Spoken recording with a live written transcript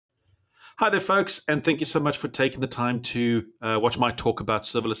Hi there, folks, and thank you so much for taking the time to watch my talk about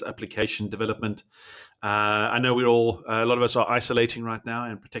serverless application development. I know a lot of us are isolating right now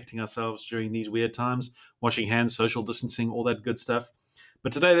and protecting ourselves during these weird times, washing hands, social distancing, all that good stuff.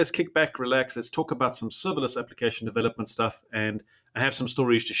 But today, let's kick back, relax, let's talk about some serverless application development stuff, and I have some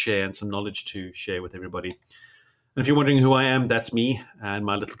stories to share and some knowledge to share with everybody. And if you're wondering who I am, that's me and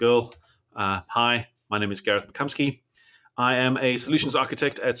my little girl. Hi, my name is Gareth McCumsky. I am a solutions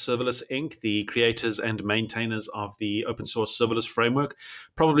architect at Serverless Inc., the creators and maintainers of the open source serverless framework,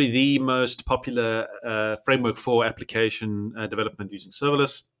 probably the most popular framework for application development using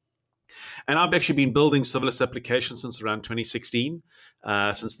serverless. And I've actually been building serverless applications since around 2016,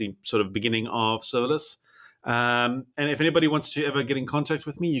 since the sort of beginning of serverless. And if anybody wants to ever get in contact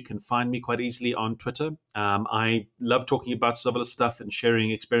with me, you can find me quite easily on Twitter. I love talking about serverless stuff and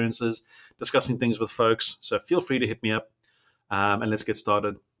sharing experiences, discussing things with folks. So feel free to hit me up. And let's get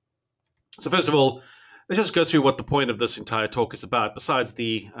started. So first of all, let's just go through what the point of this entire talk is about. Besides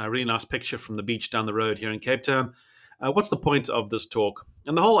the really nice picture from the beach down the road here in Cape Town, what's the point of this talk?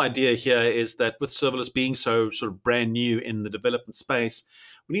 And the whole idea here is that with serverless being so sort of brand new in the development space,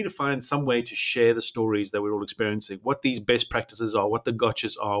 we need to find some way to share the stories that we're all experiencing, what these best practices are, what the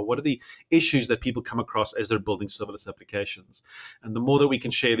gotchas are, what are the issues that people come across as they're building serverless applications. And the more that we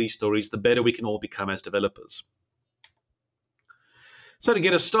can share these stories, the better we can all become as developers. So to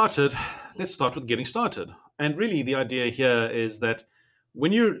get us started, let's start with getting started. And really the idea here is that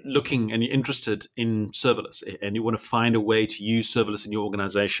when you're looking and you're interested in serverless and you want to find a way to use serverless in your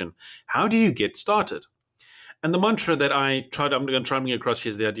organization, how do you get started? And the mantra that I'm going to try and bring across here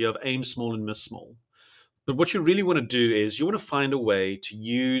is the idea of aim small and miss small. But what you really want to do is you want to find a way to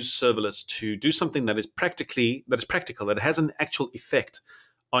use serverless to do something that is practical, that has an actual effect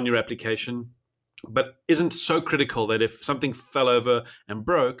on your application, but isn't so critical that if something fell over and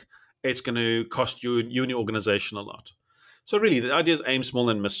broke, it's going to cost you and your organization a lot. So really, the idea is aim small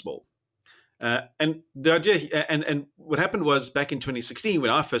and miss small. And the idea, and what happened was back in 2016, when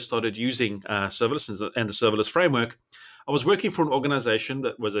I first started using serverless and the serverless framework, I was working for an organization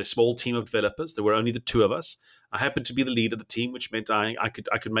that was a small team of developers. There were only the two of us. I happened to be the lead of the team, which meant I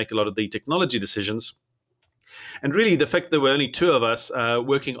could make a lot of the technology decisions. And really, the fact that there were only two of us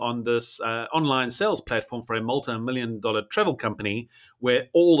working on this online sales platform for a multi-million-dollar travel company, where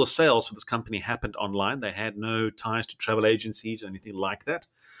all the sales for this company happened online. They had no ties to travel agencies or anything like that.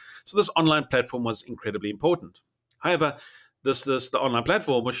 So this online platform was incredibly important. However, the online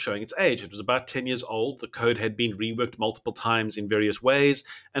platform was showing its age. It was about 10 years old. The code had been reworked multiple times in various ways,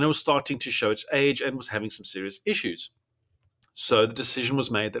 and it was starting to show its age and was having some serious issues. So the decision was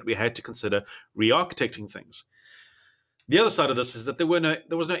made that we had to consider re-architecting things. The other side of this is that there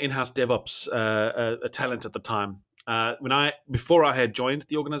was no in-house DevOps talent at the time. Before I had joined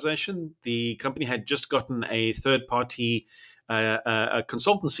the organization, the company had just gotten a third-party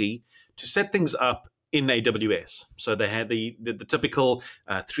consultancy to set things up in AWS. So they had the typical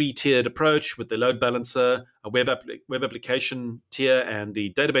three-tiered approach with the load balancer, a web application tier, and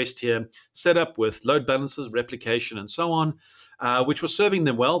the database tier set up with load balancers, replication, and so on, which was serving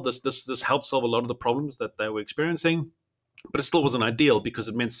them well. This helped solve a lot of the problems that they were experiencing, but it still wasn't ideal because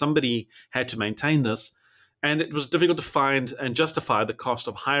it meant somebody had to maintain this, and it was difficult to find and justify the cost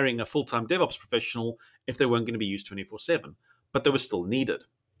of hiring a full-time DevOps professional if they weren't going to be used 24/7, but they were still needed.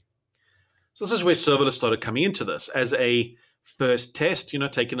 So this is where serverless started coming into this as a first test,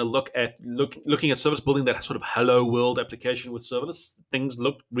 taking a looking at serverless, building that sort of hello world application with serverless. Things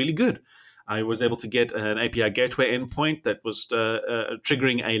looked really good. I was able to get an API gateway endpoint that was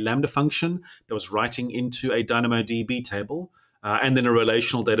triggering a Lambda function that was writing into a DynamoDB table, and then a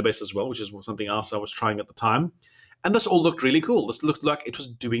relational database as well, which is something else I was trying at the time. And this all looked really cool. This looked like it was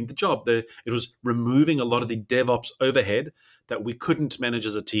doing the job. It was removing a lot of the DevOps overhead that we couldn't manage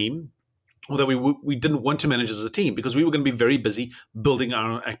as a team, or that we didn't want to manage as a team, because we were going to be very busy building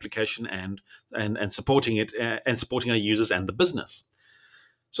our own application and supporting it and supporting our users and the business.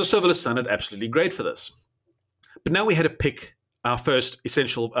 So serverless sounded absolutely great for this. But now we had to pick our first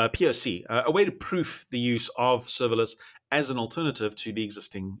essential POC, a way to proof the use of serverless as an alternative to the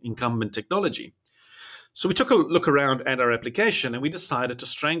existing incumbent technology. So we took a look around at our application and we decided to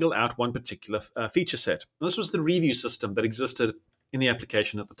strangle out one particular feature set. And this was the review system that existed in the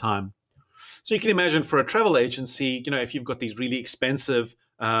application at the time. So you can imagine for a travel agency, if you've got these really expensive,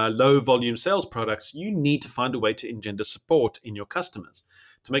 low volume sales products, you need to find a way to engender support in your customers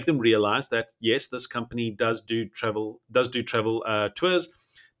to make them realize that, yes, this company does do travel tours.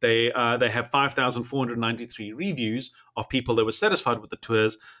 They have 5,493 reviews of people that were satisfied with the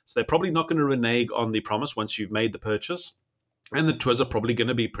tours. So they're probably not going to renege on the promise once you've made the purchase. and the tours are probably going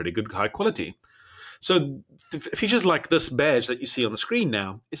to be pretty good, high quality. So features like this badge that you see on the screen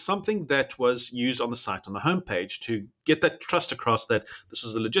now is something that was used on the site on the homepage to get that trust across that this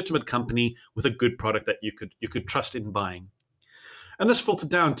was a legitimate company with a good product that you could trust in buying. And this filtered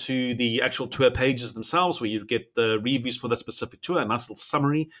down to the actual tour pages themselves, where you get the reviews for that specific tour, a nice little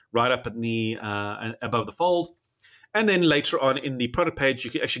summary right up in the above the fold. And then later on in the product page,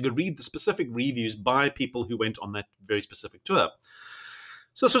 you can actually go read the specific reviews by people who went on that very specific tour.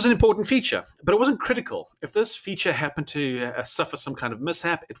 So this was an important feature, but it wasn't critical. If this feature happened to suffer some kind of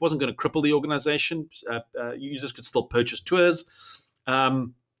mishap, it wasn't going to cripple the organization. Users could still purchase tours.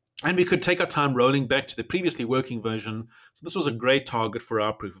 And we could take our time rolling back to the previously working version. So this was a great target for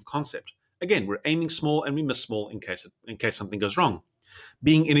our proof of concept. Again, we're aiming small and we miss small in case something goes wrong.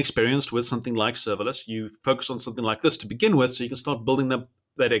 Being inexperienced with something like serverless, you focus on something like this to begin with so you can start building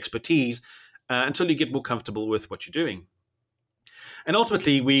that expertise until you get more comfortable with what you're doing. And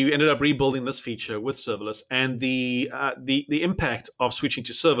ultimately, we ended up rebuilding this feature with serverless, and the impact of switching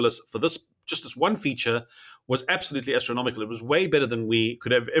to serverless for just this one feature was absolutely astronomical. It was way better than we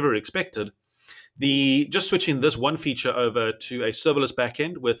could have ever expected. Just switching this one feature over to a serverless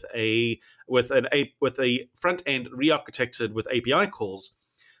backend with a front end re-architected with API calls,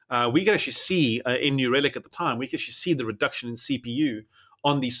 we could actually see in New Relic at the time, we could actually see the reduction in CPU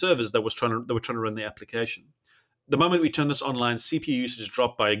on the servers that were trying to run the application. The moment we turned this online, CPU usage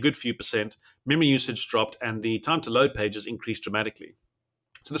dropped by a good few percent, memory usage dropped, and the time to load pages increased dramatically.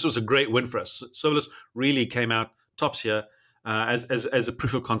 So this was a great win for us. Serverless really came out tops here as a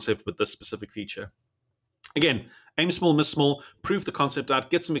proof of concept with this specific feature. Again, aim small, miss small, prove the concept out,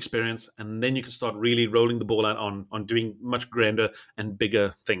 get some experience, and then you can start really rolling the ball out on doing much grander and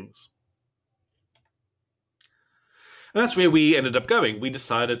bigger things. And that's where we ended up going. We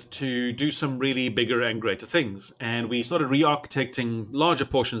decided to do some really bigger and greater things. And we started re-architecting larger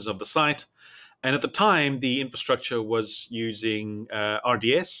portions of the site. And at the time, the infrastructure was using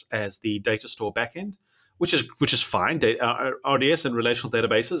RDS as the data store backend, which is fine. RDS and relational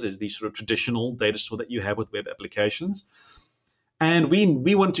databases is the sort of traditional data store that you have with web applications. And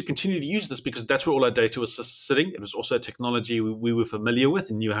we wanted to continue to use this because that's where all our data was sitting. It was also a technology we were familiar with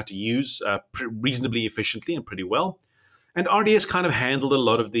and knew how to use reasonably efficiently and pretty well. And RDS kind of handled a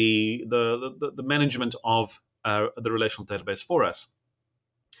lot of the management of the relational database for us.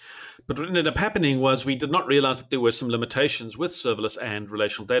 But what ended up happening was we did not realize that there were some limitations with serverless and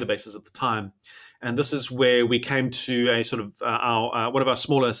relational databases at the time. And this is where we came to a sort of one of our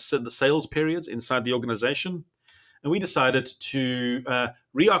smaller sales periods inside the organization. And we decided to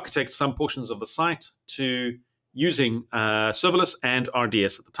re-architect some portions of the site to using serverless and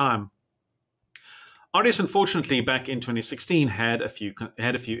RDS at the time. RDS, unfortunately, back in 2016 had a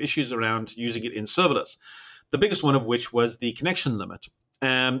few issues around using it in serverless. The biggest one of which was the connection limit.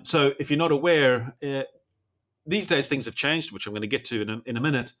 So, if you're not aware, these days things have changed, which I'm going to get to in a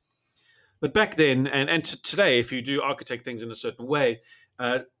minute. But back then, and today, if you do architect things in a certain way,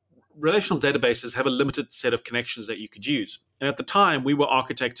 relational databases have a limited set of connections that you could use. And at the time, we were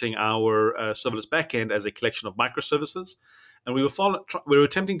architecting our serverless backend as a collection of microservices. And we were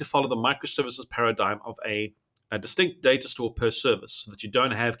attempting to follow the microservices paradigm of a distinct data store per service so that you don't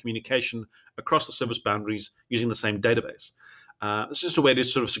have communication across the service boundaries using the same database. It's just a way to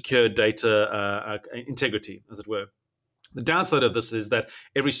sort of secure data integrity, as it were. The downside of this is that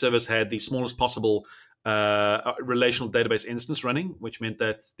every service had the smallest possible relational database instance running, which meant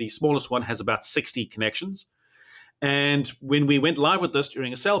that the smallest one has about 60 connections. And when we went live with this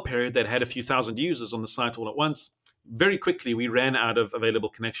during a sale period that had a few thousand users on the site all at once, very quickly we ran out of available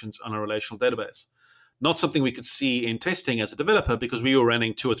connections on our relational database. Not something we could see in testing as a developer because we were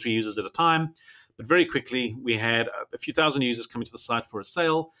running 2 or 3 users at a time. But very quickly we had a few thousand users coming to the site for a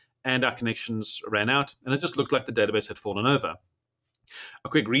sale and our connections ran out and it just looked like the database had fallen over. A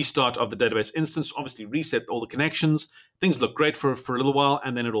quick restart of the database instance obviously reset all the connections. Things looked great for a little while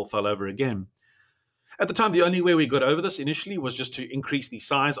and then it all fell over again. At the time, the only way we got over this initially was just to increase the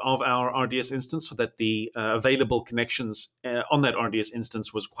size of our RDS instance so that the available connections on that RDS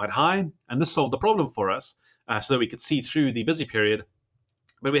instance was quite high. And this solved the problem for us so that we could see through the busy period.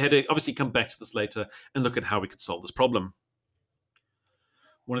 But we had to obviously come back to this later and look at how we could solve this problem.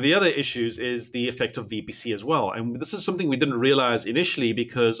 One of the other issues is the effect of VPC as well. And this is something we didn't realize initially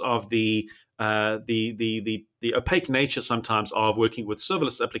because of the opaque nature sometimes of working with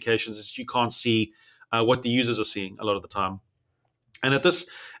serverless applications is you can't see what the users are seeing a lot of the time. And at this,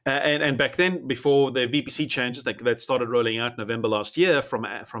 and back then, before the VPC changes that started rolling out November last year from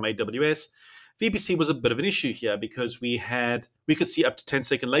AWS, VPC was a bit of an issue here because we could see up to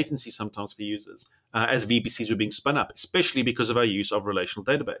 10-second latency sometimes for users as VPCs were being spun up, especially because of our use of relational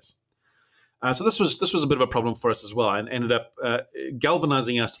database. So this was a bit of a problem for us as well, and ended up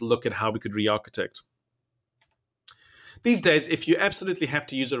galvanizing us to look at how we could re-architect. These days, if you absolutely have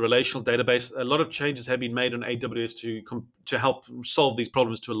to use a relational database, a lot of changes have been made on AWS to help solve these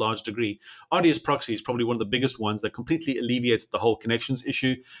problems to a large degree. RDS proxy is probably one of the biggest ones that completely alleviates the whole connections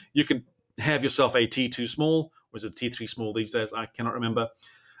issue. You can have yourself a T2 small, or is it T3 small these days? I cannot remember.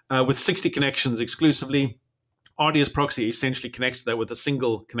 With 60 connections exclusively. RDS proxy essentially connects to that with a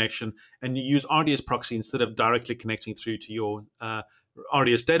single connection, and you use RDS proxy instead of directly connecting through to your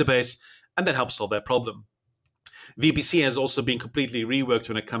RDS database, and that helps solve that problem. VPC has also been completely reworked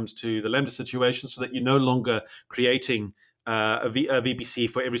when it comes to the Lambda situation, so that you're no longer creating a VPC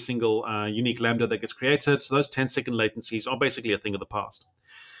for every single unique Lambda that gets created. So those 10-second latencies are basically a thing of the past.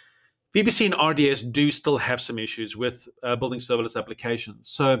 VPC and RDS do still have some issues with building serverless applications.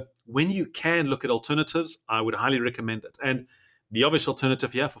 So when you can look at alternatives, I would highly recommend it. And the obvious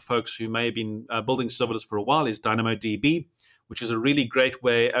alternative here for folks who may have been building serverless for a while is DynamoDB, which is a really great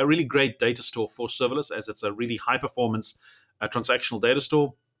data store for serverless, as it's a really high performance transactional data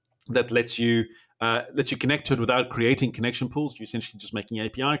store that lets you connect to it without creating connection pools. You're essentially just making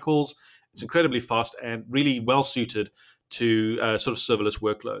API calls. It's incredibly fast and really well suited to sort of serverless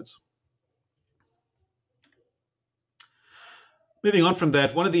workloads. Moving on from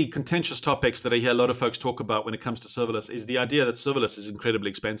that, one of the contentious topics that I hear a lot of folks talk about when it comes to serverless is the idea that serverless is incredibly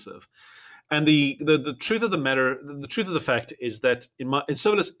expensive. And the truth of the matter, the truth of the fact is that in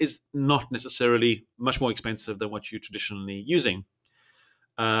serverless is not necessarily much more expensive than what you're traditionally using.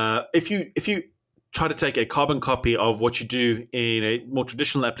 If you try to take a carbon copy of what you do in a more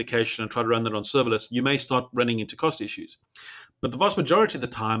traditional application and try to run that on serverless, you may start running into cost issues. But the vast majority of the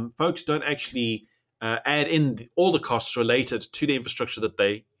time, folks don't actually add in all the costs related to the infrastructure that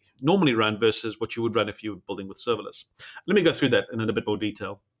they normally run versus what you would run if you were building with serverless. Let me go through that in a bit more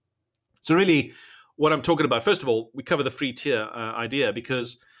detail. So really, what I'm talking about, first of all, we cover the free tier idea,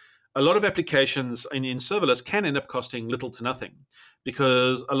 because a lot of applications in serverless can end up costing little to nothing,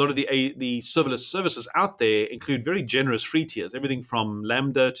 because a lot of the serverless services out there include very generous free tiers. Everything from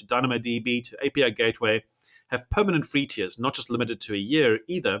Lambda to DynamoDB to API Gateway have permanent free tiers, not just limited to a year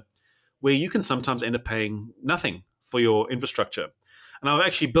either, where you can sometimes end up paying nothing for your infrastructure. And I've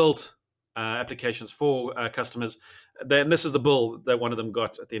actually built applications for customers. And this is the bill that one of them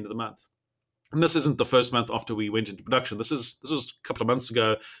got at the end of the month. And this isn't the first month after we went into production. This was a couple of months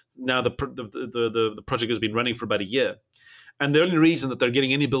ago. Now the project has been running for about a year. And the only reason that they're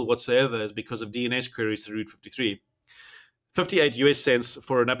getting any bill whatsoever is because of DNS queries through Route 53. 58 US cents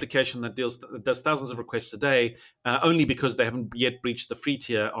for an application that does thousands of requests a day, only because they haven't yet breached the free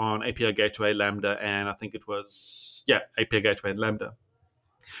tier on API Gateway, Lambda, and I think it was, API Gateway and Lambda.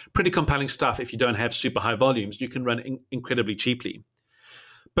 Pretty compelling stuff if you don't have super high volumes. You can run incredibly cheaply.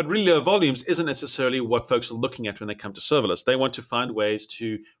 But really low volumes isn't necessarily what folks are looking at when they come to serverless. They want to find ways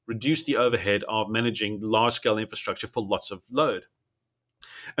to reduce the overhead of managing large-scale infrastructure for lots of load.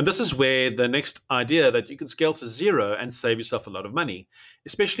 And this is where the next idea that you can scale to zero and save yourself a lot of money,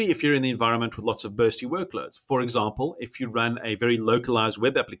 especially if you're in the environment with lots of bursty workloads. For example, if you run a very localized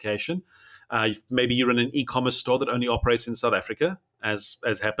web application, maybe you run an e-commerce store that only operates in South Africa, as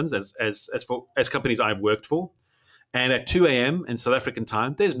happens, as companies I've worked for. And at 2 a.m. in South African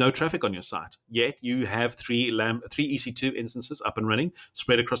time, there's no traffic on your site. Yet you have three EC2 instances up and running,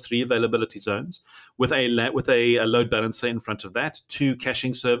 spread across 3 availability zones, with a load balancer in front of that, 2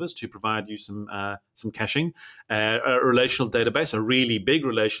 caching servers to provide you some caching, a relational database, a really big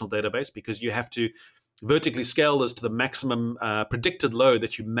relational database, because you have to vertically scale this to the maximum predicted load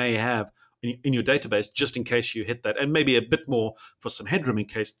that you may have in your database, just in case you hit that, and maybe a bit more for some headroom in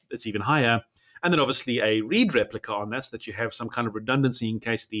case it's even higher. And then obviously a read replica on that, so that you have some kind of redundancy in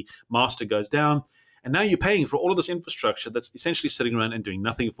case the master goes down. And now you're paying for all of this infrastructure that's essentially sitting around and doing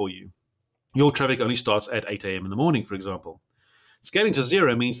nothing for you. Your traffic only starts at 8 a.m. in the morning, for example. Scaling to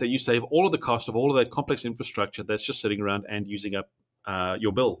zero means that you save all of the cost of all of that complex infrastructure that's just sitting around and using up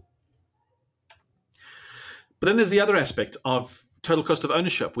your bill. But then there's the other aspect of total cost of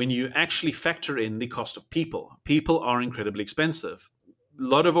ownership, when you actually factor in the cost of people. People are incredibly expensive. A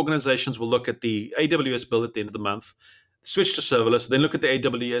lot of organizations will look at the AWS bill at the end of the month, switch to serverless, then look at the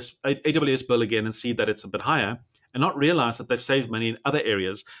AWS bill again and see that it's a bit higher, and not realize that they've saved money in other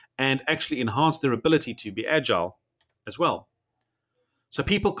areas and actually enhanced their ability to be agile as well. So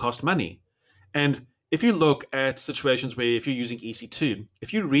people cost money. And if you look at situations where if you're using EC2,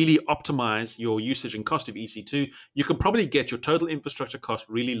 if you really optimize your usage and cost of EC2, you can probably get your total infrastructure cost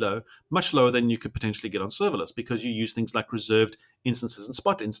really low, much lower than you could potentially get on serverless because you use things like reserved instances and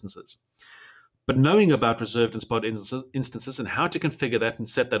spot instances. But knowing about reserved and spot instances and how to configure that and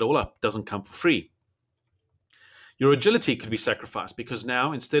set that all up doesn't come for free. Your agility could be sacrificed because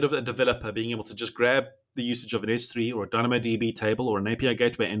now, instead of a developer being able to just grab the usage of an S3 or a DynamoDB table or an API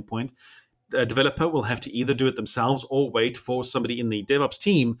gateway endpoint, a developer will have to either do it themselves or wait for somebody in the DevOps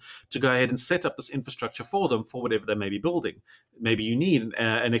team to go ahead and set up this infrastructure for them for whatever they may be building. Maybe you need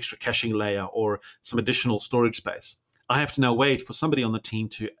an extra caching layer or some additional storage space. I have to now wait for somebody on the team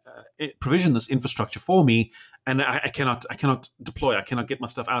to provision this infrastructure for me, and I cannot deploy. I cannot get my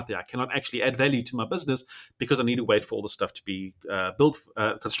stuff out there. I cannot actually add value to my business because I need to wait for all the stuff to be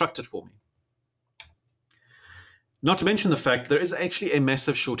constructed for me. Not to mention the fact there is actually a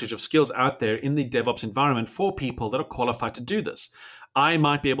massive shortage of skills out there in the DevOps environment for people that are qualified to do this. I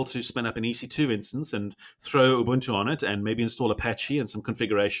might be able to spin up an EC2 instance and throw Ubuntu on it and maybe install Apache and some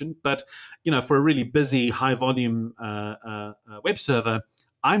configuration. But for a really busy, high-volume web server,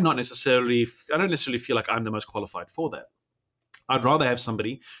 I don't necessarily feel like I'm the most qualified for that. I'd rather have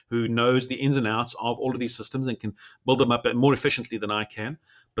somebody who knows the ins and outs of all of these systems and can build them up more efficiently than I can.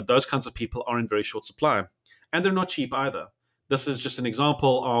 But those kinds of people are in very short supply. And they're not cheap either. This is just an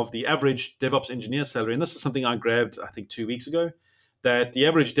example of the average DevOps engineer salary. And this is something I grabbed, I think, 2 weeks ago, that the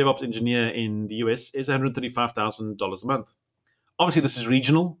average DevOps engineer in the US is $135,000 a month. Obviously, this is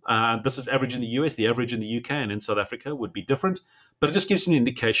regional. This is average in the US. The average in the UK and in South Africa would be different. But it just gives you an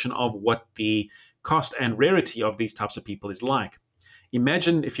indication of what the cost and rarity of these types of people is like.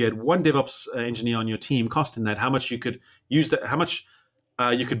 Imagine if you had one DevOps engineer on your team costing that, how much you could use that, how much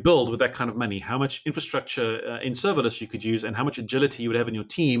you could build with that kind of money, how much infrastructure in serverless you could use, and how much agility you would have in your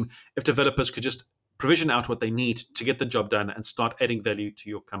team if developers could just provision out what they need to get the job done and start adding value to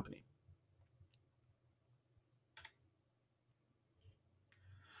your company.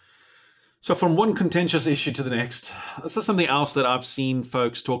 So from one contentious issue to the next, this is something else that I've seen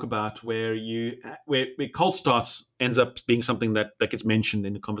folks talk about where cold starts ends up being something that gets mentioned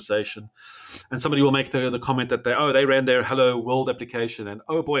in the conversation. And somebody will make the comment that they ran their hello world application, and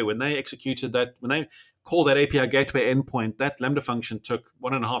oh boy, when they executed that, when they called that API gateway endpoint, that Lambda function took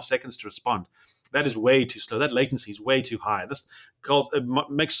 1.5 seconds to respond. That is way too slow. That latency is way too high. It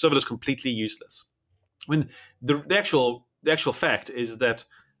makes serverless completely useless. When the actual fact is that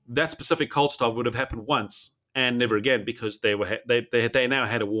specific cold start would have happened once and never again because they now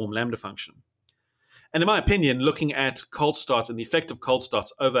had a warm Lambda function. And in my opinion, looking at cold starts and the effect of cold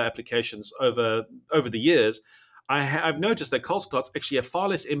starts over applications over the years, I've noticed that cold starts actually have far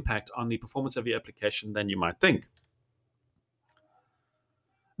less impact on the performance of your application than you might think.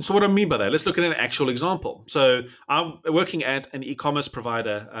 So what do I mean by that? Let's look at an actual example. So I'm working at an e-commerce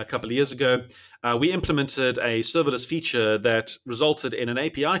provider a couple of years ago. We implemented a serverless feature that resulted in an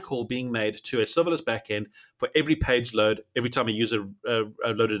API call being made to a serverless backend for every page load, every time a user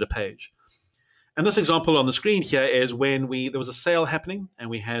loaded a page. And this example on the screen here is when there was a sale happening and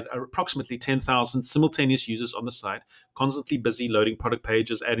we had approximately 10,000 simultaneous users on the site, constantly busy loading product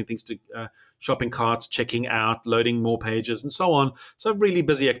pages, adding things to shopping carts, checking out, loading more pages, and so on. So really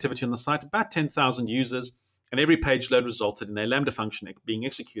busy activity on the site, about 10,000 users, and every page load resulted in a Lambda function being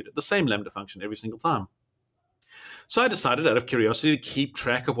executed, the same Lambda function every single time. So I decided out of curiosity to keep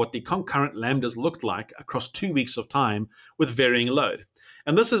track of what the concurrent Lambdas looked like across 2 weeks of time with varying load.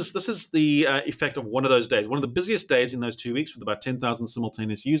 And this is the effect of one of those days, one of the busiest days in those 2 weeks with about 10,000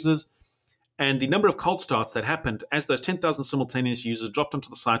 simultaneous users. And the number of cold starts that happened as those 10,000 simultaneous users dropped onto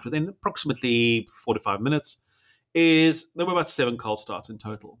the site within approximately 45 minutes there were about 7 cold starts in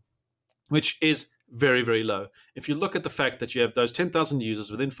total, which is very, very low. If you look at the fact that you have those 10,000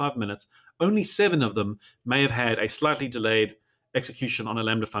 users within 5 minutes, only 7 of them may have had a slightly delayed execution on a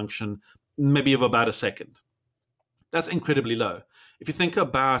Lambda function, maybe of about a second. That's incredibly low. If you think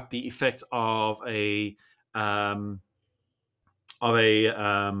about the effect of a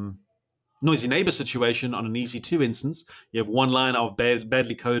noisy neighbor situation on an EC2 instance, you have one line of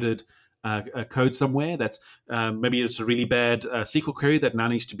badly coded code somewhere that's maybe it's a really bad SQL query that now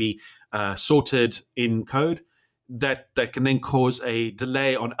needs to be sorted in code that can then cause a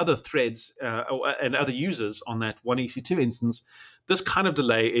delay on other threads and other users on that one EC2 instance. This kind of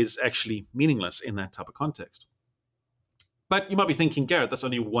delay is actually meaningless in that type of context. But you might be thinking, Garrett, that's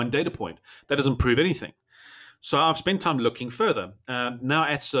only one data point. That doesn't prove anything. So I've spent time looking further. Now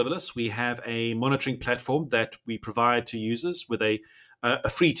at Serverless, we have a monitoring platform that we provide to users with a a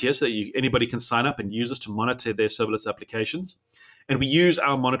free tier so that anybody can sign up and use this to monitor their serverless applications. And we use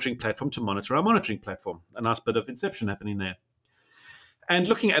our monitoring platform to monitor our monitoring platform. A nice bit of inception happening there. And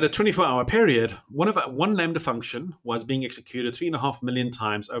looking at a 24-hour period, one Lambda function was being executed 3.5 million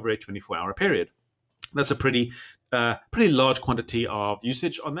times over a 24-hour period. That's a pretty large quantity of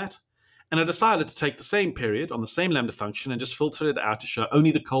usage on that. And I decided to take the same period on the same Lambda function and just filter it out to show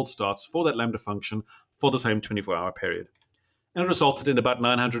only the cold starts for that Lambda function for the same 24-hour period. And it resulted in about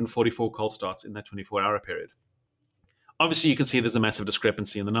 944 cold starts in that 24-hour period. Obviously, you can see there's a massive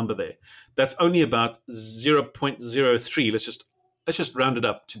discrepancy in the number there. That's only about 0.03. Let's just round it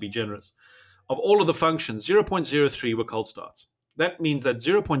up to be generous. Of all of the functions, 0.03 were cold starts. That means that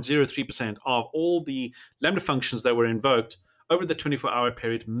 0.03% of all the Lambda functions that were invoked over the 24-hour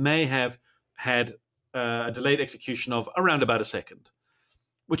period may have had a delayed execution of around about a second,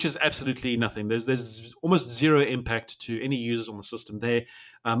 which is absolutely nothing. There's almost zero impact to any users on the system there.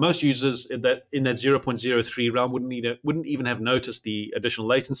 Most users in that 0.03 realm wouldn't even have noticed the additional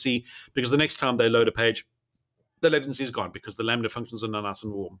latency, because the next time they load a page, the latency is gone because the Lambda functions are nice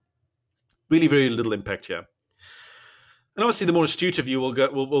and warm. Really very little impact here. And obviously, the more astute of you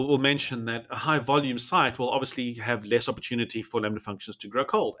will mention that a high volume site will obviously have less opportunity for Lambda functions to grow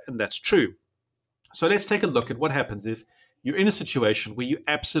cold, and that's true. So let's take a look at what happens if you're in a situation where you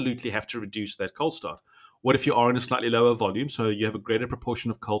absolutely have to reduce that cold start. What if you are in a slightly lower volume, so you have a greater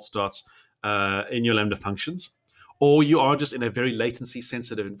proportion of cold starts in your Lambda functions, or you are just in a very latency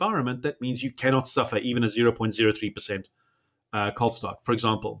sensitive environment? That means you cannot suffer even a 0.03% cold start. For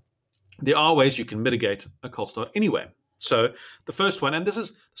example, there are ways you can mitigate a cold start anyway. So the first one, and this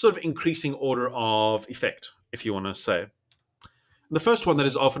is sort of increasing order of effect, if you want to say. The first one that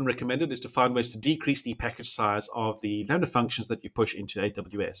is often recommended is to find ways to decrease the package size of the Lambda functions that you push into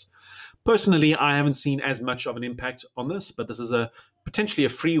AWS. Personally, I haven't seen as much of an impact on this, but this is potentially a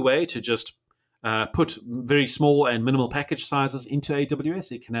free way to just put very small and minimal package sizes into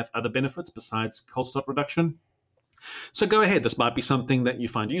AWS. It can have other benefits besides cold start reduction. So go ahead. This might be something that you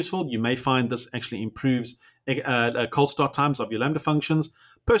find useful. You may find this actually improves cold start times of your Lambda functions.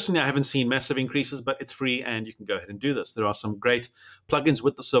 Personally, I haven't seen massive increases, but it's free and you can go ahead and do this. There are some great plugins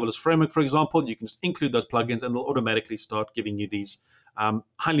with the serverless framework, for example. You can just include those plugins and they'll automatically start giving you these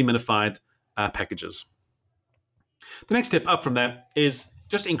highly minified packages. The next step up from that is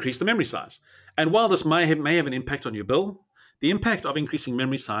just increase the memory size. And while this may have an impact on your bill, the impact of increasing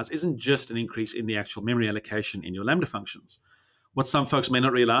memory size isn't just an increase in the actual memory allocation in your Lambda functions. What some folks may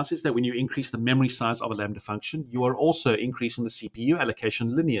not realize is that when you increase the memory size of a Lambda function, you are also increasing the CPU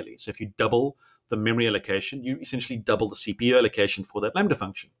allocation linearly. So if you double the memory allocation, you essentially double the CPU allocation for that Lambda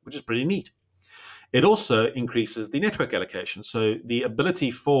function, which is pretty neat. It also increases the network allocation. So the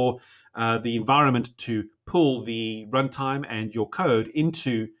ability for the environment to pull the runtime and your code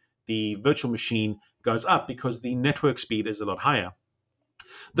into the virtual machine goes up because the network speed is a lot higher.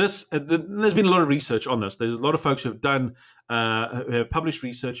 There's been a lot of research on this. There's a lot of folks who have published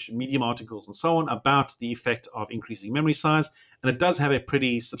research, Medium articles, and so on about the effect of increasing memory size, and it does have a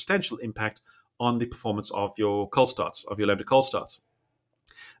pretty substantial impact on the performance of your cold starts, of your Lambda cold starts.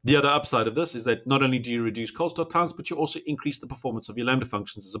 The other upside of this is that not only do you reduce cold start times, but you also increase the performance of your Lambda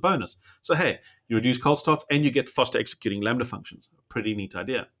functions as a bonus. So hey, you reduce cold starts and you get faster executing Lambda functions. Pretty neat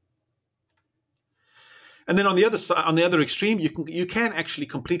idea. And then on the other side, on the other extreme, you can actually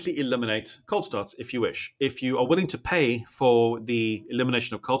completely eliminate cold starts if you wish. If you are willing to pay for the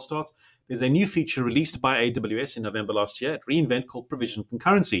elimination of cold starts, there's a new feature released by AWS in November last year at reInvent called Provision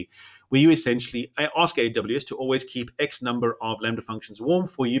Concurrency, where you essentially ask AWS to always keep X number of Lambda functions warm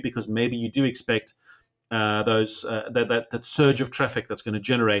for you, because maybe you do expect that surge of traffic that's going to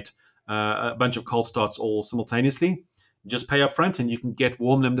generate a bunch of cold starts all simultaneously. Just pay up front and you can get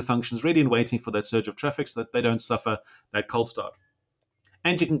warm Lambda functions ready and waiting for that surge of traffic so that they don't suffer that cold start.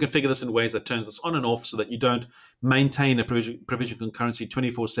 And you can configure this in ways that turns this on and off so that you don't maintain a provision concurrency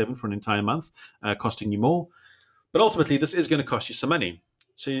 24/7 for an entire month, costing you more. But ultimately, this is going to cost you some money.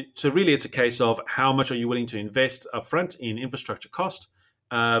 So really, it's a case of how much are you willing to invest upfront in infrastructure cost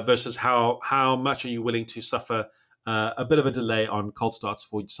versus how much are you willing to suffer a bit of a delay on cold starts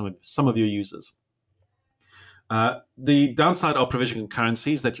for some of your users. The downside of provision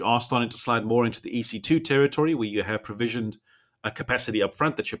concurrency is that you are starting to slide more into the EC2 territory, where you have provisioned capacity up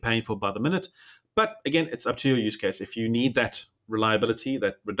front that you're paying for by the minute. But again, it's up to your use case. If you need that reliability,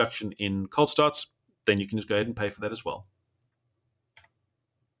 that reduction in cold starts, then you can just go ahead and pay for that as well.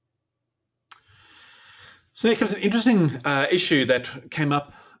 So here comes an interesting issue that came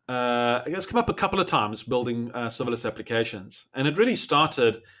up. It's come up a couple of times building serverless applications, and it really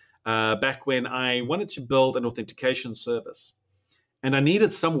started back when I wanted to build an authentication service. and I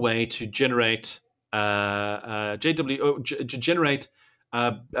needed some way to generate to generate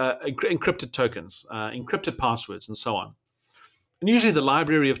encrypted tokens, encrypted passwords, and so on. And usually, the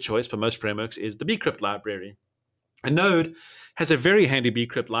library of choice for most frameworks is the bcrypt library. And Node has a very handy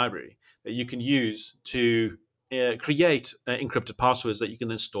bcrypt library that you can use to create encrypted passwords that you can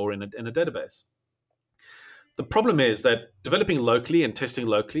then store in a database. The problem is that developing locally and testing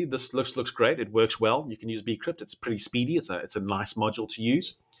locally, this looks great. It works well. You can use bcrypt. It's pretty speedy. It's a nice module to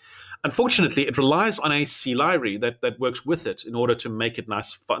use. Unfortunately, it relies on a C library that works with it in order to make it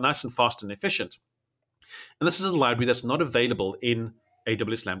nice and fast and efficient. And this is a library that's not available in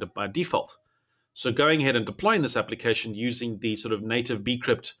AWS Lambda by default. So going ahead and deploying this application using the sort of native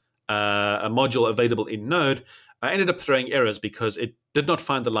bcrypt module available in Node, I ended up throwing errors because it did not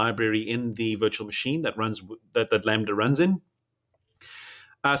find the library in the virtual machine that Lambda runs in.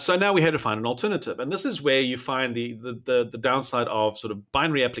 So now we had to find an alternative, and this is where you find the downside of sort of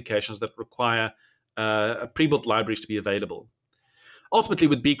binary applications that require pre-built libraries to be available. Ultimately,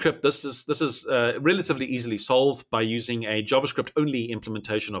 with bcrypt, this is relatively easily solved by using a JavaScript-only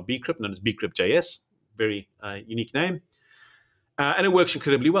implementation of bcrypt known as bcrypt.js, very unique name. And it works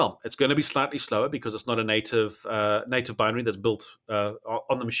incredibly well. It's going to be slightly slower because it's not a native binary that's built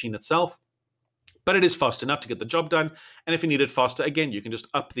on the machine itself, but it is fast enough to get the job done. And if you need it faster, again, you can just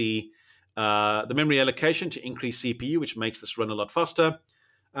up the memory allocation to increase CPU, which makes this run a lot faster,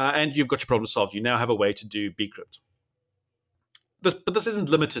 and you've got your problem solved. You now have a way to do bcrypt. But this isn't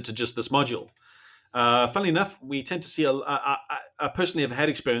limited to just this module. Funnily enough, we tend to see, I personally have had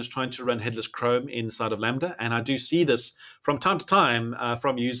experience trying to run headless Chrome inside of Lambda, and I do see this from time to time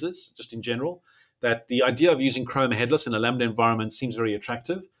from users, just in general, that the idea of using Chrome headless in a Lambda environment seems very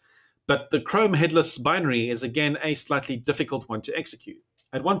attractive. But the Chrome headless binary is, again, a slightly difficult one to execute.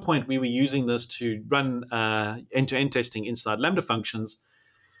 At one point, we were using this to run end-to-end testing inside Lambda functions,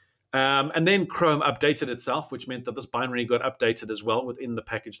 and then Chrome updated itself, which meant that this binary got updated as well within the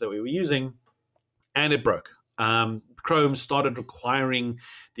package that we were using, and it broke. Chrome started requiring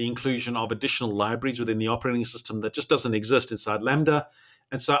the inclusion of additional libraries within the operating system that just doesn't exist inside Lambda,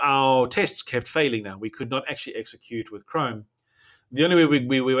 and so our tests kept failing now. We could not actually execute with Chrome. The only way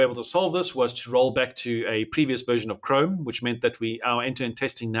we were able to solve this was to roll back to a previous version of Chrome, which meant that our end-to-end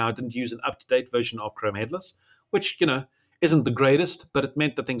testing now didn't use an up-to-date version of Chrome headless, which, isn't the greatest, but it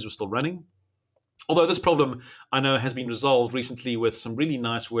meant that things were still running. Although this problem, I know, has been resolved recently with some really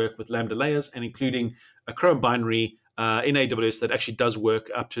nice work with Lambda layers and including a Chrome binary in AWS that actually does work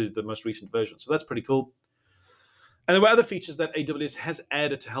up to the most recent version. So that's pretty cool. And there were other features that AWS has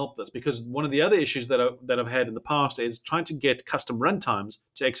added to help this, because one of the other issues that I've had in the past is trying to get custom runtimes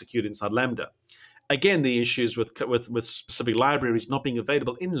to execute inside Lambda. Again, the issues with specific libraries not being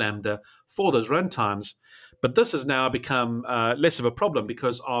available in Lambda for those runtimes. But this has now become less of a problem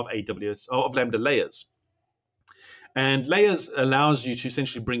because of Lambda layers. And layers allows you to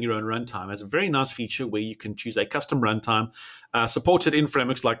essentially bring your own runtime. It has a very nice feature where you can choose a custom runtime, supported in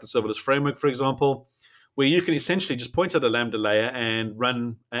frameworks like the Serverless framework, for example, where you can essentially just point at a Lambda layer and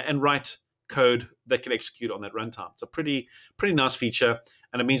run and write code that can execute on that runtime. It's a pretty nice feature,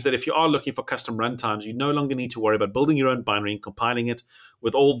 and it means that if you are looking for custom runtimes, you no longer need to worry about building your own binary and compiling it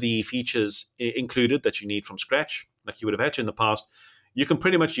with all the features included that you need from scratch, like you would have had to in the past. You can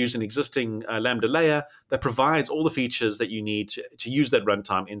pretty much use an existing Lambda layer that provides all the features that you need to use that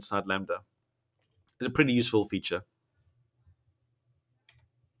runtime inside Lambda. It's a pretty useful feature.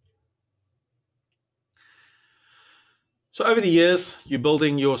 So over the years, you're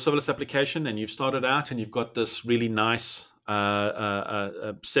building your serverless application, and you've started out and you've got this really nice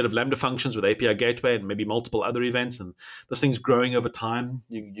set of Lambda functions with API gateway and maybe multiple other events, and this thing's growing over time.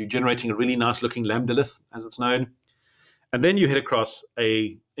 You're generating a really nice looking Lambda-lith, as it's known. And then you hit across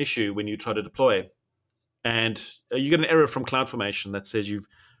a issue when you try to deploy, and you get an error from CloudFormation that says you've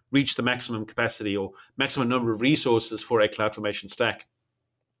reached the maximum capacity or maximum number of resources for a CloudFormation stack.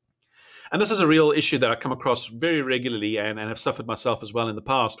 And this is a real issue that I come across very regularly and have suffered myself as well in the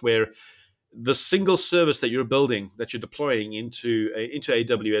past, where the single service that you're building, that you're deploying into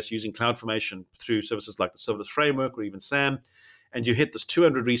AWS using CloudFormation through services like the Serverless framework or even SAM, and you hit this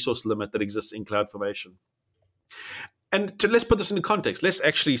 200 resource limit that exists in CloudFormation. And let's put this into context. Let's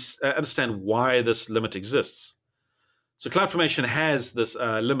actually understand why this limit exists. So CloudFormation has this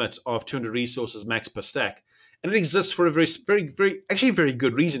limit of 200 resources max per stack. And it exists for a very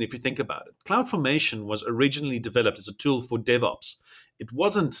good reason if you think about it. CloudFormation was originally developed as a tool for DevOps. It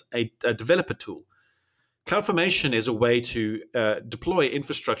wasn't a developer tool. CloudFormation is a way to deploy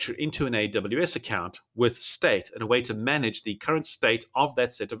infrastructure into an AWS account with state and a way to manage the current state of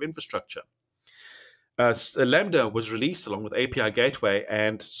that set of infrastructure. Lambda was released along with API Gateway,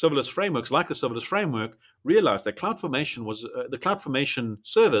 and serverless frameworks like the serverless framework realized that CloudFormation was the CloudFormation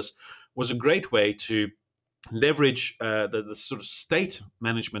service was a great way to leverage the sort of state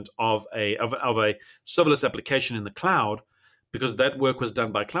management of a serverless application in the cloud, because that work was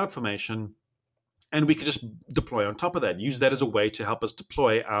done by CloudFormation, and we could just deploy on top of that, use that as a way to help us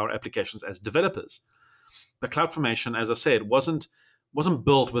deploy our applications as developers. But CloudFormation, as I said, wasn't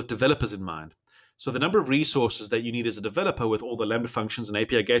built with developers in mind. So the number of resources that you need as a developer with all the Lambda functions and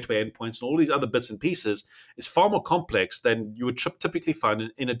API gateway endpoints and all these other bits and pieces is far more complex than you would typically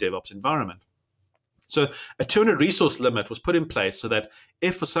find in a DevOps environment. So a 200 resource limit was put in place so that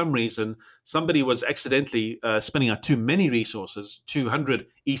if for some reason somebody was accidentally spinning out too many resources, 200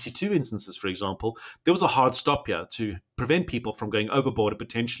 EC2 instances, for example, there was a hard stop here to prevent people from going overboard and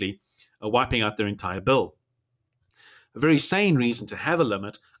potentially wiping out their entire bill. A very sane reason to have a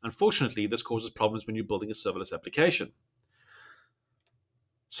limit. Unfortunately, this causes problems when you're building a serverless application.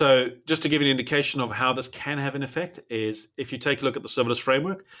 So just to give you an indication of how this can have an effect is if you take a look at the serverless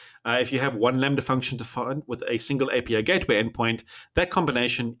framework, if you have one Lambda function defined with a single API gateway endpoint, that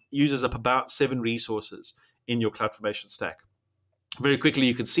combination uses up about 7 resources in your CloudFormation stack. Very quickly,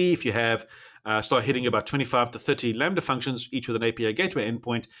 you can see if you have start hitting about 25 to 30 Lambda functions, each with an API gateway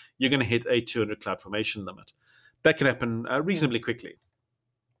endpoint, you're going to hit a 200 CloudFormation limit. That can happen reasonably quickly.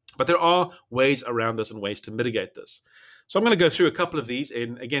 But there are ways around this and ways to mitigate this. So I'm going to go through a couple of these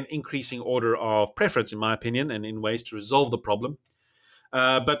in, again, increasing order of preference, in my opinion, and in ways to resolve the problem.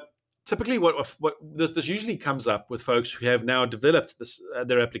 But typically what this usually comes up with folks who have now developed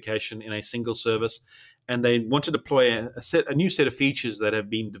their application in a single service, and they want to deploy a new set of features that have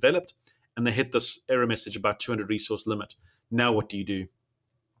been developed, and they hit this error message about 200 resource limit. Now what do you do?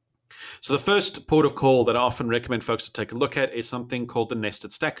 So the first port of call that I often recommend folks to take a look at is something called the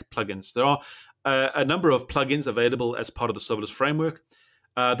nested stack plugins. There are a number of plugins available as part of the serverless framework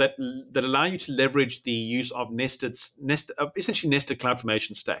that allow you to leverage the use of essentially nested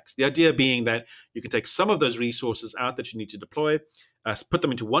CloudFormation stacks. The idea being that you can take some of those resources out that you need to deploy, put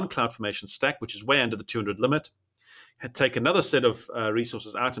them into one CloudFormation stack, which is way under the 200 limit, take another set of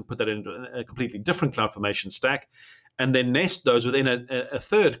resources out and put that into a completely different CloudFormation stack, and then nest those within a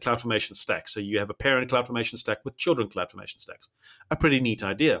third CloudFormation stack. So you have a parent CloudFormation stack with children CloudFormation stacks. A pretty neat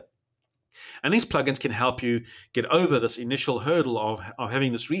idea. And these plugins can help you get over this initial hurdle of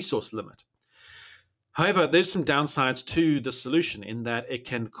having this resource limit. However, there's some downsides to the solution in that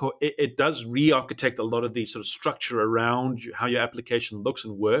it does re-architect a lot of the sort of structure around how your application looks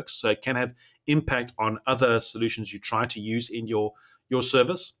and works. So it can have impact on other solutions you try to use in your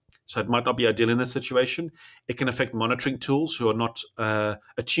service. So it might not be ideal in this situation. It can affect monitoring tools who are not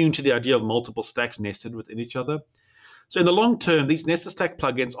attuned to the idea of multiple stacks nested within each other. So in the long term, these nested stack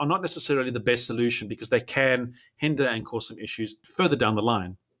plugins are not necessarily the best solution because they can hinder and cause some issues further down the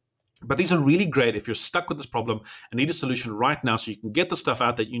line. But these are really great if you're stuck with this problem and need a solution right now so you can get the stuff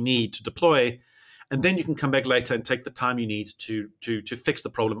out that you need to deploy, and then you can come back later and take the time you need to fix the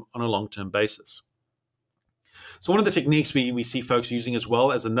problem on a long-term basis. So one of the techniques we see folks using as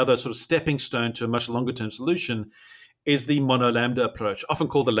well as another sort of stepping stone to a much longer-term solution is the mono-lambda approach, often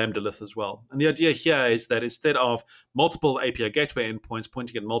called the lambda-lith as well. And the idea here is that instead of multiple API gateway endpoints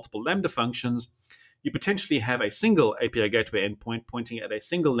pointing at multiple lambda functions, you potentially have a single API gateway endpoint pointing at a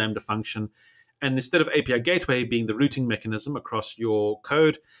single lambda function. And instead of API gateway being the routing mechanism across your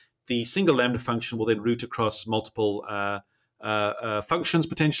code, the single lambda function will then route across multiple functions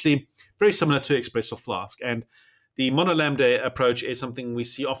potentially, very similar to Express or Flask. And the mono-lambda approach is something we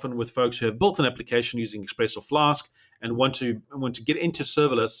see often with folks who have built an application using Express or Flask and want to get into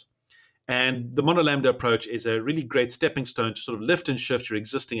serverless. And the mono-lambda approach is a really great stepping stone to sort of lift and shift your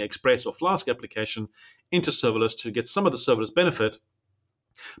existing Express or Flask application into serverless to get some of the serverless benefit.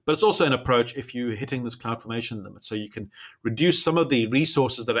 But it's also an approach if you're hitting this CloudFormation limit. So you can reduce some of the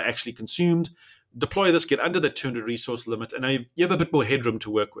resources that are actually consumed, deploy this, get under the 200 resource limit, and now you have a bit more headroom to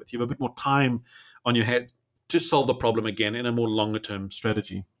work with. You have a bit more time on your head to solve the problem again in a more longer-term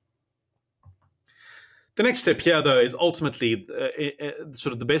strategy. The next step here, though, is ultimately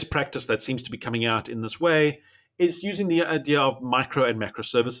sort of the best practice that seems to be coming out in this way is using the idea of micro and macro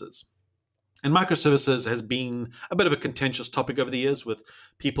services. And microservices has been a bit of a contentious topic over the years with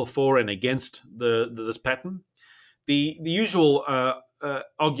people for and against this pattern. The usual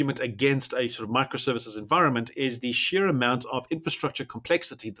argument against a sort of microservices environment is the sheer amount of infrastructure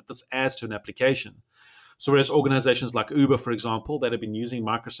complexity that this adds to an application. So whereas organizations like Uber, for example, that have been using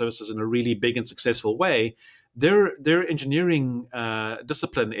microservices in a really big and successful way, their engineering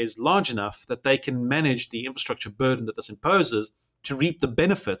discipline is large enough that they can manage the infrastructure burden that this imposes to reap the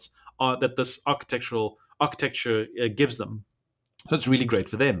benefits that this architecture gives them. So it's really great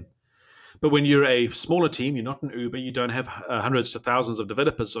for them. But when you're a smaller team, you're not an Uber, you don't have hundreds to thousands of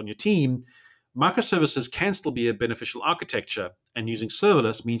developers on your team, microservices can still be a beneficial architecture. And using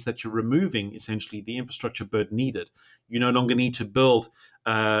serverless means that you're removing essentially the infrastructure burden needed. You no longer need to build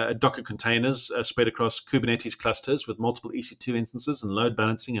Docker containers spread across Kubernetes clusters with multiple EC2 instances and load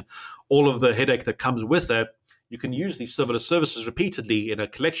balancing and all of the headache that comes with that. You can use these serverless services repeatedly in a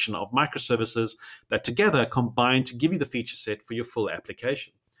collection of microservices that together combine to give you the feature set for your full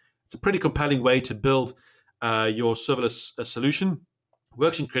application. It's a pretty compelling way to build your serverless solution.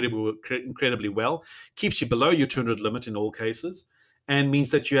 Works incredibly well, keeps you below your 200 limit in all cases, and means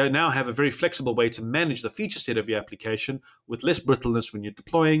that you now have a very flexible way to manage the feature set of your application with less brittleness when you're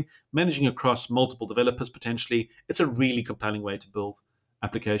deploying, managing across multiple developers potentially. It's a really compelling way to build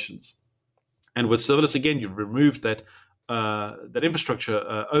applications. And with serverless, again, you've removed that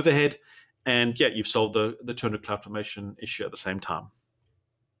infrastructure overhead, and yeah, you've solved the 200 CloudFormation issue at the same time.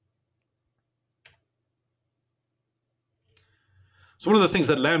 So one of the things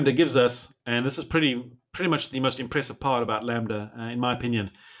that Lambda gives us, and this is pretty much the most impressive part about Lambda, in my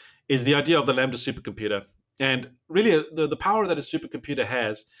opinion, is the idea of the Lambda supercomputer. And really, the power that a supercomputer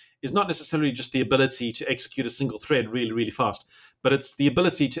has is not necessarily just the ability to execute a single thread really, really fast, but it's the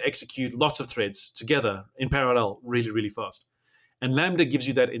ability to execute lots of threads together in parallel really, really fast. And Lambda gives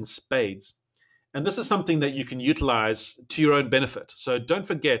you that in spades. And this is something that you can utilize to your own benefit. So don't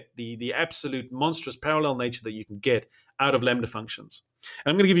forget the absolute monstrous parallel nature that you can get out of Lambda functions.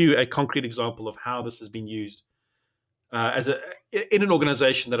 And I'm going to give you a concrete example of how this has been used in an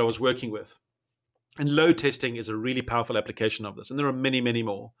organization that I was working with. And load testing is a really powerful application of this. And there are many, many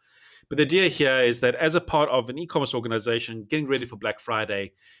more. But the idea here is that as a part of an e-commerce organization getting ready for Black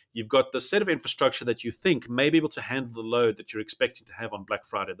Friday, you've got the set of infrastructure that you think may be able to handle the load that you're expecting to have on Black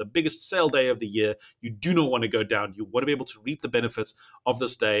Friday, the biggest sale day of the year. You do not want to go down. You want to be able to reap the benefits of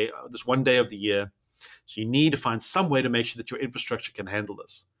this day, this one day of the year. So you need to find some way to make sure that your infrastructure can handle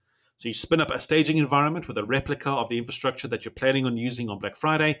this. So you spin up a staging environment with a replica of the infrastructure that you're planning on using on Black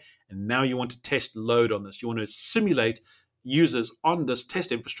Friday, and now you want to test load on this. You want to simulate users on this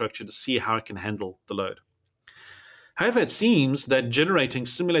test infrastructure to see how it can handle the load. However, it seems that generating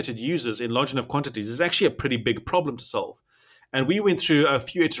simulated users in large enough quantities is actually a pretty big problem to solve. And we went through a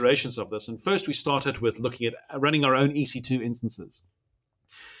few iterations of this. And first we started with looking at running our own EC2 instances.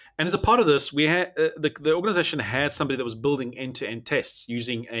 And as a part of this, we had the organization had somebody that was building end-to-end tests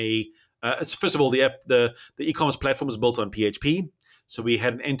using first of all, the e-commerce platform was built on PHP. So we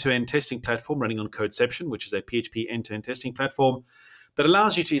had an end-to-end testing platform running on Codeception, which is a PHP end-to-end testing platform that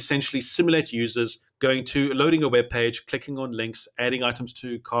allows you to essentially simulate users loading a web page, clicking on links, adding items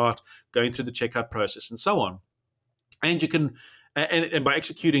to cart, going through the checkout process, and so on. And you can, and by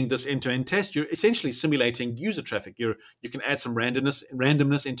executing this end-to-end test, you're essentially simulating user traffic. You can add some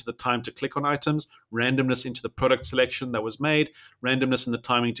randomness into the time to click on items, randomness into the product selection that was made, randomness in the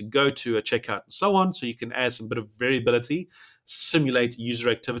timing to go to a checkout, and so on. So you can add some bit of variability, simulate user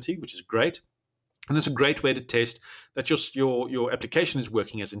activity, which is great. And it's a great way to test that your application is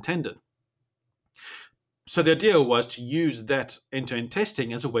working as intended. So the idea was to use that end-to-end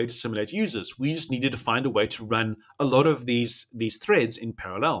testing as a way to simulate users. We just needed to find a way to run a lot of these threads in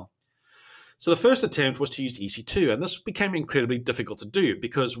parallel. So the first attempt was to use EC2, and this became incredibly difficult to do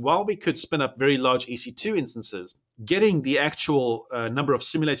because while we could spin up very large EC2 instances, getting the actual number of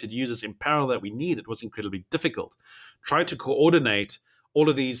simulated users in parallel that we needed was incredibly difficult. Trying to coordinate all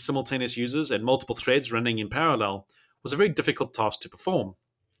of these simultaneous users and multiple threads running in parallel was a very difficult task to perform.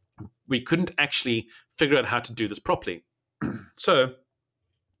 We couldn't actually figure out how to do this properly. So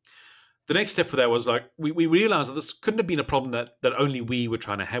the next step for that was we realized that this couldn't have been a problem that only we were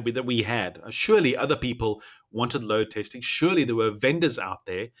trying to have, that we had. Surely other people wanted load testing. Surely there were vendors out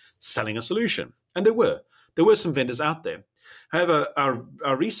there selling a solution. And there were. There were some vendors out there. However,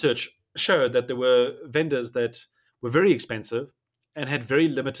 our research showed that there were vendors that were very expensive and had very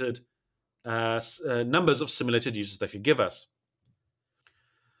limited numbers of simulated users they could give us.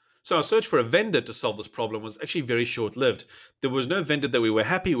 So our search for a vendor to solve this problem was actually very short-lived. There was no vendor that we were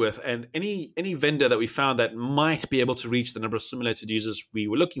happy with, and any vendor that we found that might be able to reach the number of simulated users we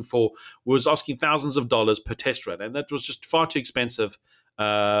were looking for was asking thousands of dollars per test run, and that was just far too expensive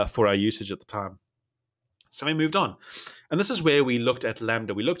for our usage at the time. So we moved on. And this is where we looked at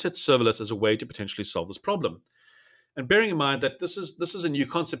Lambda. We looked at serverless as a way to potentially solve this problem. And bearing in mind that this is a new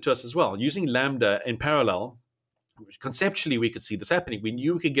concept to us as well, using Lambda in parallel, conceptually, we could see this happening. We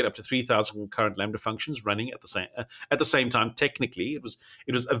knew we could get up to 3,000 concurrent Lambda functions running at the same time. Technically, it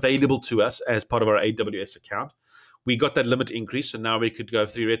was available to us as part of our AWS account. we got that limit increase, so now we could go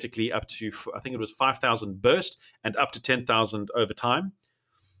theoretically up to, I think it was 5,000 burst and up to 10,000 over time.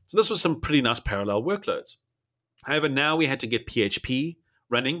 So this was some pretty nice parallel workloads. However, now we had to get PHP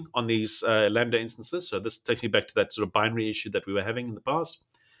running on these Lambda instances. So this takes me back to that sort of binary issue that we were having in the past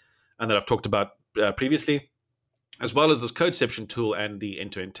and that I've talked about previously, as well as this codeception tool and the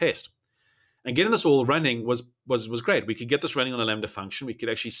end-to-end test. And getting this all running was great. We could get this running on a Lambda function. We could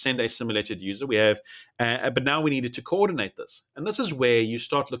actually send a simulated user. But now we needed to coordinate this. And this is where you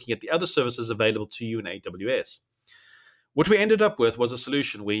start looking at the other services available to you in AWS. What we ended up with was a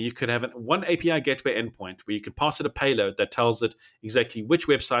solution where you could have one API gateway endpoint where you could pass it a payload that tells it exactly which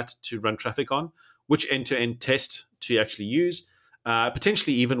website to run traffic on, which end-to-end test to actually use,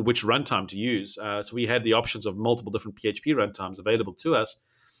 potentially even which runtime to use. So we had the options of multiple different PHP runtimes available to us.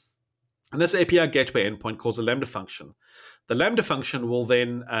 And this API gateway endpoint calls a Lambda function. The Lambda function will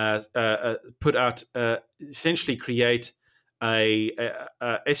then put out, essentially create a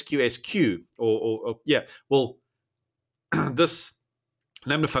SQS queue, this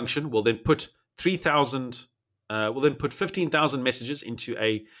Lambda function will then put 15,000 messages into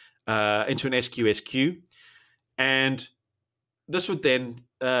an SQS queue, and this would then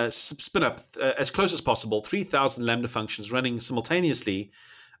spin up as close as possible 3,000 Lambda functions running simultaneously.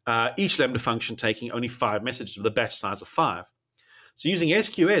 Each Lambda function taking only 5 messages with a batch size of 5. So using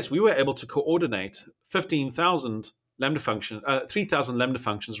SQS, we were able to coordinate 3,000 Lambda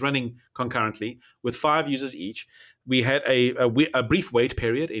functions running concurrently with 5 users each. We had a brief wait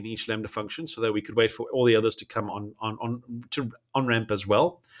period in each Lambda function so that we could wait for all the others to come on ramp as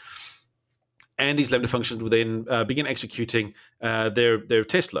well. And these Lambda functions would then begin executing their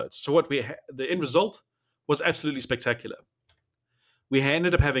test loads. So the end result was absolutely spectacular. We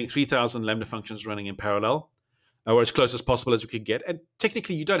ended up having 3,000 Lambda functions running in parallel, or as close as possible as we could get. And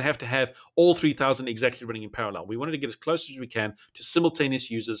technically, you don't have to have all 3,000 exactly running in parallel. We wanted to get as close as we can to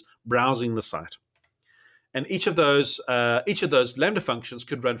simultaneous users browsing the site. And each of those Lambda functions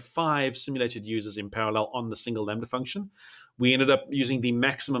could run 5 simulated users in parallel on the single Lambda function. We ended up using the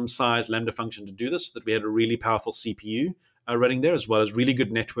maximum size Lambda function to do this, so that we had a really powerful CPU running there, as well as really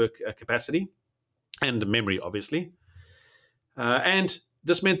good network capacity and memory, obviously. And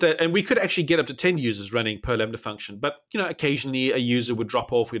this meant that, and we could actually get up to 10 users running per Lambda function, but occasionally a user would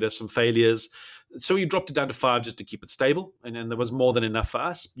drop off. We'd have some failures, so we dropped it down to 5 just to keep it stable, and then there was more than enough for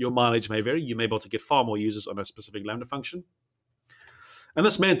us. Your mileage may vary. You may be able to get far more users on a specific Lambda function. And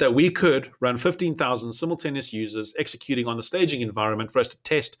this meant that we could run 15,000 simultaneous users executing on the staging environment for us to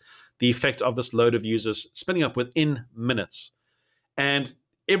test the effect of this load of users spinning up within minutes. And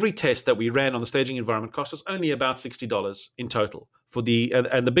every test that we ran on the staging environment cost us only about $60 in total.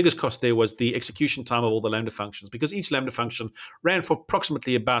 And the biggest cost there was the execution time of all the Lambda functions, because each Lambda function ran for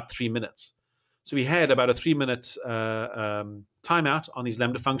approximately about 3 minutes. So we had about a 3-minute timeout on these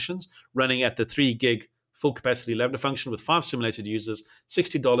Lambda functions running at the 3 gig full capacity Lambda function with 5 simulated users,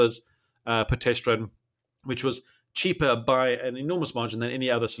 $60 per test run, which was cheaper by an enormous margin than any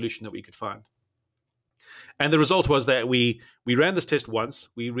other solution that we could find. And the result was that we ran this test once.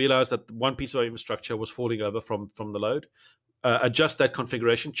 We realized that one piece of infrastructure was falling over from the load. Adjust that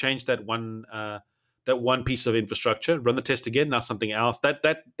configuration, change that one piece of infrastructure, run the test again. Now something else.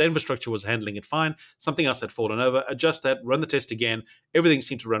 That infrastructure was handling it fine. Something else had fallen over. Adjust that, run the test again. Everything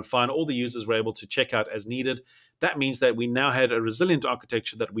seemed to run fine. All the users were able to check out as needed. That means that we now had a resilient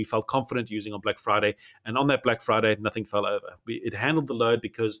architecture that we felt confident using on Black Friday. And on that Black Friday, nothing fell over. It handled the load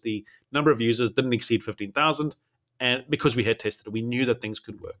because the number of users didn't exceed 15,000. And because we had tested it, we knew that things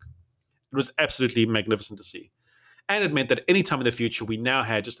could work. It was absolutely magnificent to see. And it meant that any time in the future, we now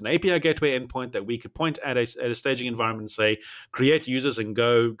had just an API gateway endpoint that we could point at a staging environment and say, create users and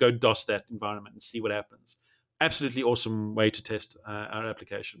go DOS that environment and see what happens. Absolutely awesome way to test our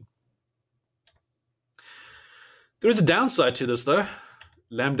application. There is a downside to this, though.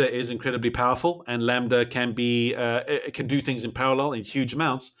 Lambda is incredibly powerful, and Lambda can do things in parallel in huge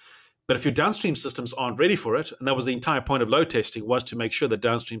amounts. But if your downstream systems aren't ready for it, and that was the entire point of load testing, was to make sure that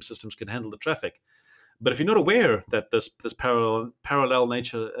downstream systems can handle the traffic. But if you're not aware that this parallel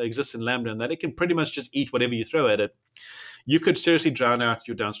nature exists in Lambda and that it can pretty much just eat whatever you throw at it, you could seriously drown out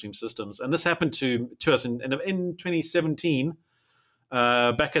your downstream systems. And this happened to us in 2017,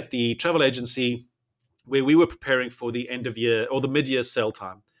 back at the travel agency, where we were preparing for the end of year or the mid-year sale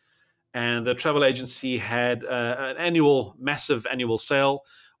time. And the travel agency had an massive annual sale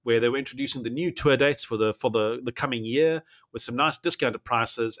where they were introducing the new tour dates for the coming year with some nice discounted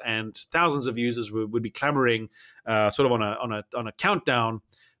prices, and thousands of users would be clamoring sort of on a countdown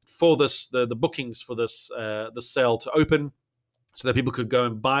for the bookings for this sale to open, so that people could go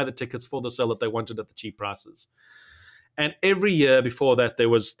and buy the tickets for the sale that they wanted at the cheap prices. And every year before that,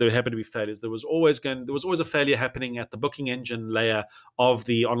 there happened to be failures. There was always a failure happening at the booking engine layer of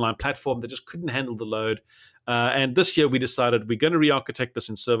the online platform that just couldn't handle the load. And this year, we decided we're going to re-architect this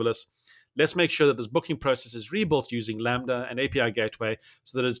in serverless. Let's make sure that this booking process is rebuilt using Lambda and API Gateway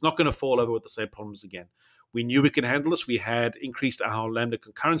so that it's not going to fall over with the same problems again. We knew we could handle this. We had increased our Lambda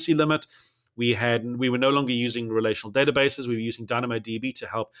concurrency limit. We were no longer using relational databases. We were using DynamoDB to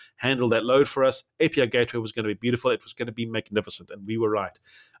help handle that load for us. API Gateway was going to be beautiful. It was going to be magnificent, and we were right.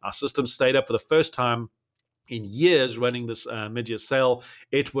 Our system stayed up for the first time in years running this mid-year sale.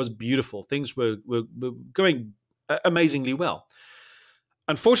 It was beautiful. Things were going amazingly well.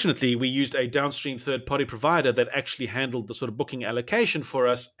 Unfortunately, we used a downstream third-party provider that actually handled the sort of booking allocation for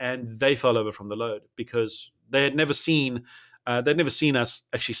us, and they fell over from the load because they'd never seen us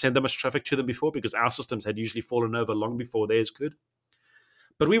actually send that much traffic to them before, because our systems had usually fallen over long before theirs could.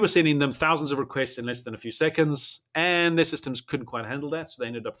 But we were sending them thousands of requests in less than a few seconds, and their systems couldn't quite handle that, so they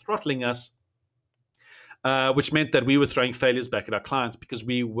ended up throttling us, which meant that we were throwing failures back at our clients because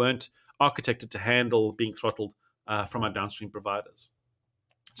we weren't architected to handle being throttled from our downstream providers.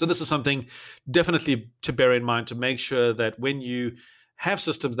 So this is something definitely to bear in mind, to make sure that when you have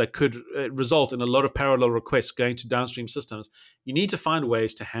systems that could result in a lot of parallel requests going to downstream systems, you need to find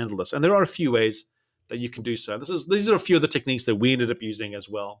ways to handle this. And there are a few ways that you can do so. These are a few of the techniques that we ended up using as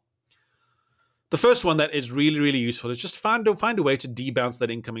well. The first one that is really, really useful is just find a way to debounce that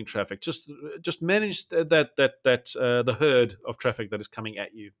incoming traffic. Just manage the herd of traffic that is coming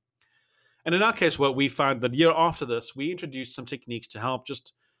at you. And in our case, what we found that year after this, we introduced some techniques to help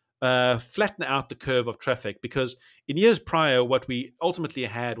just flatten out the curve of traffic, because in years prior, what we ultimately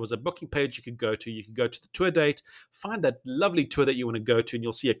had was a booking page you could go to. You could go to the tour date, find that lovely tour that you want to go to, and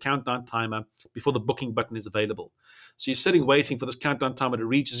you'll see a countdown timer before the booking button is available. So you're sitting waiting for this countdown timer to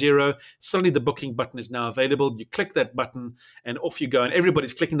reach 0. Suddenly the booking button is now available. You click that button and off you go, and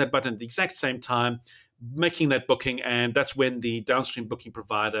everybody's clicking that button at the exact same time, making that booking, and that's when the downstream booking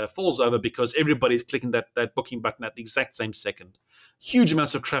provider falls over because everybody's clicking that booking button at the exact same second. Huge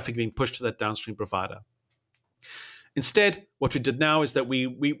amounts of traffic being pushed to that downstream provider. Instead, what we did now is that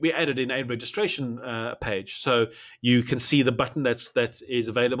we added in a registration page, so you can see the button that is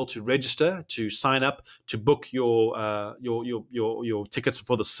available to register, to sign up, to book your tickets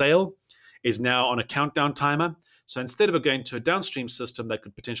for the sale, is now on a countdown timer. So instead of going to a downstream system that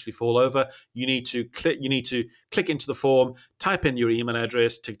could potentially fall over, you need to click into the form, type in your email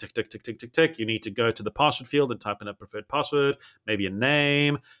address, tick, tick, tick, tick, tick, tick, tick. You need to go to the password field and type in a preferred password, maybe a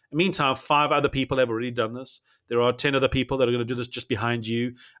name. In the meantime, 5 other people have already done this. There are 10 other people that are going to do this just behind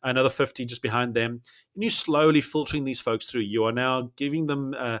you, another 50 just behind them. And you're slowly filtering these folks through. You are now giving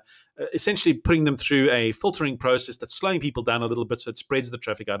them, essentially putting them through a filtering process that's slowing people down a little bit so it spreads the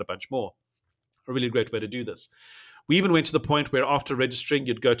traffic out a bunch more. A really great way to do this. We even went to the point where after registering,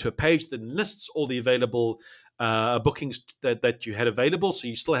 you'd go to a page that lists all the available bookings that you had available. So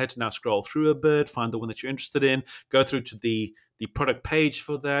you still had to now scroll through a bit, find the one that you're interested in, go through to the product page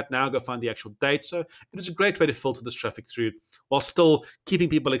for that, now go find the actual date. So it was a great way to filter this traffic through while still keeping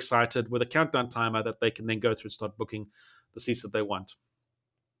people excited with a countdown timer that they can then go through and start booking the seats that they want.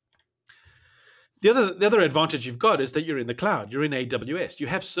 The other advantage you've got is that you're in the cloud. You're in AWS. You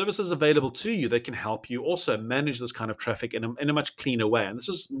have services available to you that can help you also manage this kind of traffic in a much cleaner way. And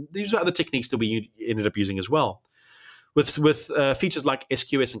these are other techniques that we ended up using as well. With features like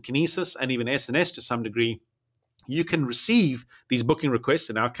SQS and Kinesis, and even SNS to some degree, you can receive these booking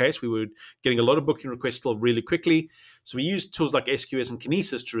requests. In our case, we were getting a lot of booking requests still really quickly. So we used tools like SQS and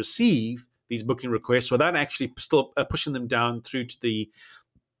Kinesis to receive these booking requests without actually still pushing them down through to the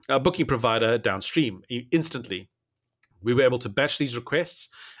booking provider downstream instantly. We were able to batch these requests,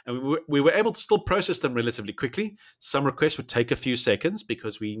 and we were able to still process them relatively quickly. Some requests would take a few seconds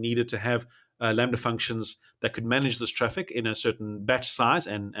because we needed to have Lambda functions that could manage this traffic in a certain batch size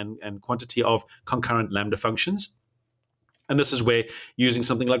and quantity of concurrent Lambda functions. And this is where using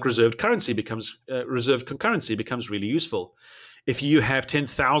something like reserved concurrency becomes really useful. If you have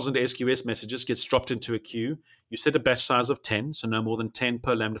 10,000 SQS messages gets dropped into a queue, you set a batch size of 10, so no more than 10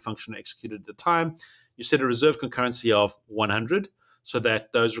 per Lambda function executed at a time. You set a reserved concurrency of 100 so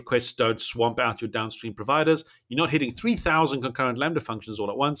that those requests don't swamp out your downstream providers. You're not hitting 3,000 concurrent Lambda functions all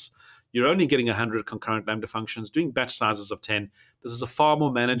at once. You're only getting 100 concurrent Lambda functions, doing batch sizes of 10. This is a far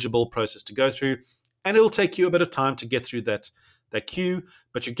more manageable process to go through, and it'll take you a bit of time to get through that queue,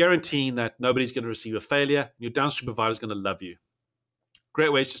 but you're guaranteeing that nobody's going to receive a failure. Your downstream provider is going to love you.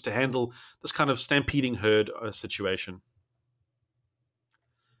 Great ways just to handle this kind of stampeding herd situation.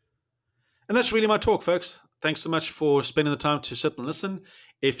 And that's really my talk, folks. Thanks so much for spending the time to sit and listen.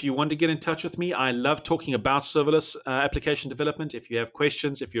 If you want to get in touch with me, I love talking about serverless application development. If you have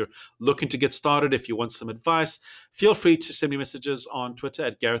questions, if you're looking to get started, if you want some advice, feel free to send me messages on Twitter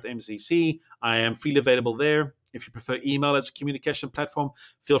at GarethMCC. I am freely available there. If you prefer email as a communication platform,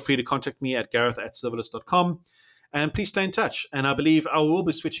 feel free to contact me at gareth@serverless.com. And please stay in touch. And I believe I will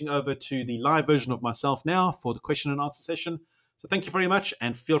be switching over to the live version of myself now for the question and answer session. So thank you very much,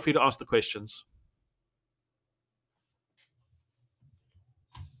 and feel free to ask the questions.